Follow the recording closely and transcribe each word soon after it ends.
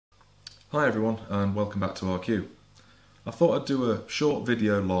Hi everyone and welcome back to RQ. I thought I'd do a short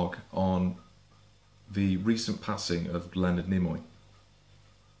video log on the recent passing of Leonard Nimoy,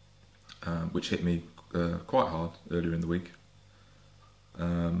 which hit me quite hard earlier in the week.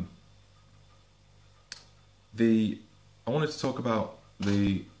 I wanted to talk about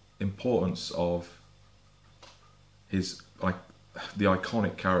the importance of the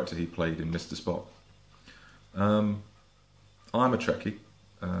iconic character he played in Mr Spock. I'm a Trekkie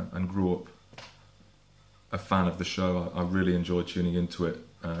and grew up a fan of the show. I really enjoyed tuning into it.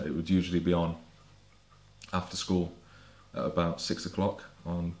 It would usually be on after school at about 6 o'clock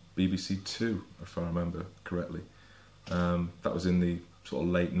on BBC Two, if I remember correctly. That was in the sort of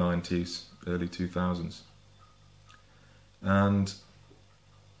late 90s, early 2000s. And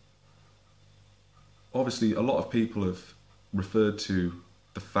obviously a lot of people have referred to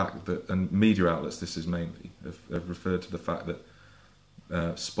the fact that, and media outlets this is mainly, have referred to the fact that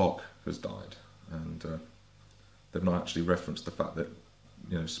Spock has died, and they've not actually referenced the fact that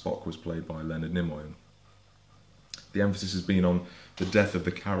Spock was played by Leonard Nimoy. And the emphasis has been on the death of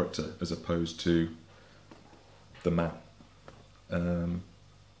the character as opposed to the man.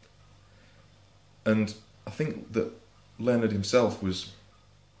 And I think that Leonard himself was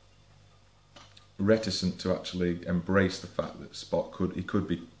reticent to actually embrace the fact that Spock could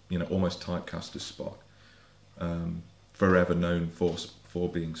be almost typecast as Spock, forever known for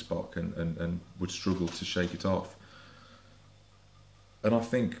being Spock, and would struggle to shake it off. And I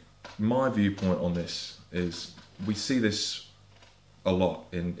think my viewpoint on this is, we see this a lot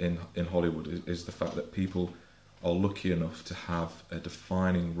in Hollywood, is the fact that people are lucky enough to have a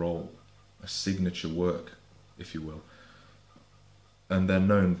defining role, a signature work, if you will, and they're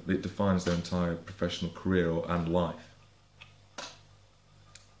known, it defines their entire professional career and life.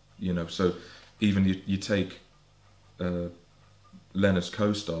 So even you take Leonard's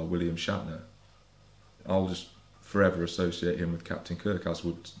co-star, William Shatner, I'll just forever associate him with Captain Kirk, as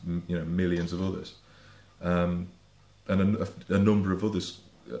would millions of others, and a number of others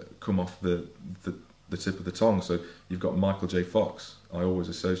come off the tip of the tongue. So you've got Michael J. Fox. I always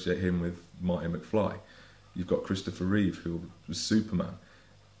associate him with Marty McFly. You've got Christopher Reeve, who was Superman.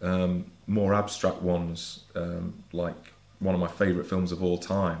 More abstract ones, like one of my favourite films of all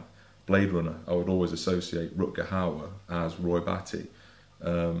time, Blade Runner, I would always associate Rutger Hauer as Roy Batty.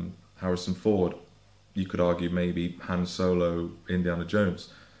 Harrison Ford, you could argue maybe Han Solo, Indiana Jones.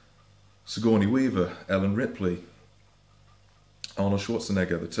 Sigourney Weaver, Ellen Ripley. Arnold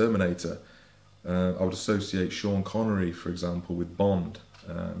Schwarzenegger, The Terminator. I would associate Sean Connery, for example, with Bond.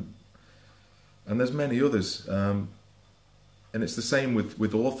 And there's many others. And it's the same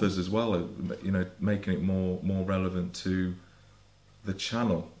with authors as well, making it more relevant to the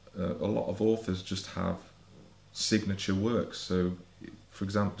channel. A lot of authors just have signature works. So, for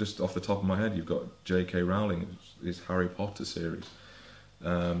example, just off the top of my head, you've got J.K. Rowling, his Harry Potter series.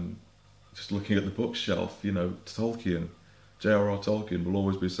 Just looking at the bookshelf, Tolkien, J.R.R. Tolkien will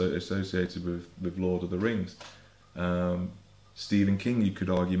always be associated with Lord of the Rings. Stephen King, you could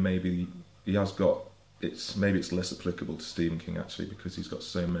argue maybe he has got, maybe it's less applicable to Stephen King actually, because he's got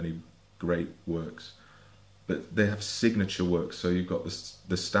so many great works. But they have signature works. So you've got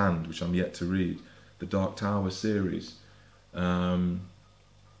the Stand, which I'm yet to read, the Dark Tower series, George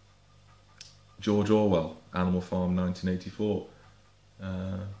Orwell, Animal Farm 1984.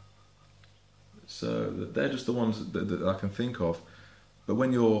 So they're just the ones that I can think of. But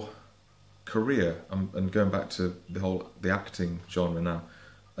when your career, and going back to the acting genre now,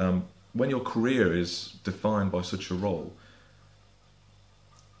 when your career is defined by such a role,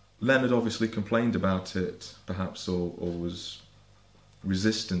 Leonard obviously complained about it, perhaps, or was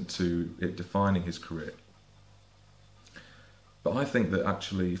resistant to it defining his career. But I think that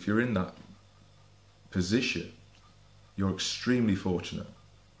actually, if you're in that position, you're extremely fortunate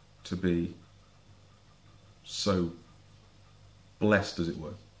to be so blessed, as it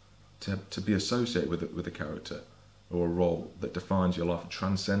were, to be associated with a character or a role that defines your life,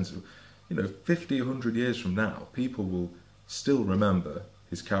 transcends it. 50, 100 years from now, people will still remember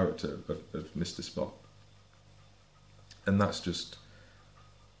his character of Mr. Spock. And that's just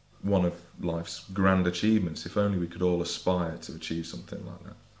one of life's grand achievements. If only we could all aspire to achieve something like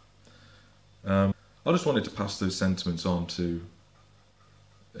that. I just wanted to pass those sentiments on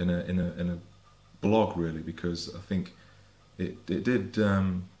in a blog, really, because I think it did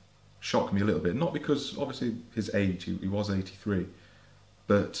shock me a little bit. Not because, obviously, his age, he was 83,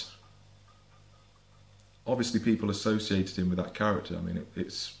 but obviously people associated him with that character. I mean,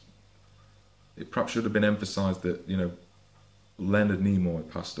 it perhaps should have been emphasised that, Leonard Nimoy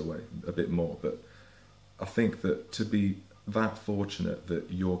passed away a bit more, but I think that to be that fortunate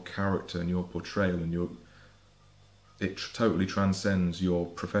that your character and your portrayal and totally transcends your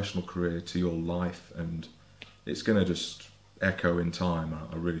professional career to your life, and it's going to just echo in time.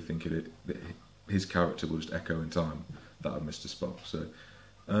 I really think his character will just echo in time, that of Mr Spock. So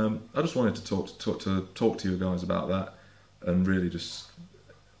I just wanted to talk to you guys about that, and really just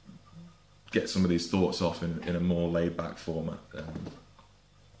get some of these thoughts off in a more laid back format.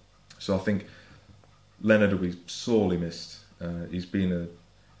 So I think Leonard will be sorely missed. He's been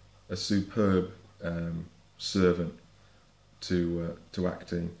a superb servant to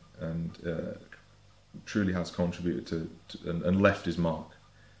acting, and truly has contributed and left his mark.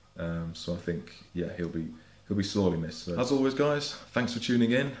 So I think, yeah, he'll be sorely missed. So, as always, guys, thanks for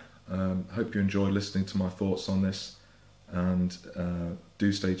tuning in. Hope you enjoyed listening to my thoughts on this, and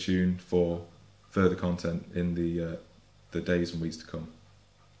do stay tuned for further content in the days and weeks to come.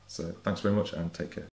 So thanks very much, and take care.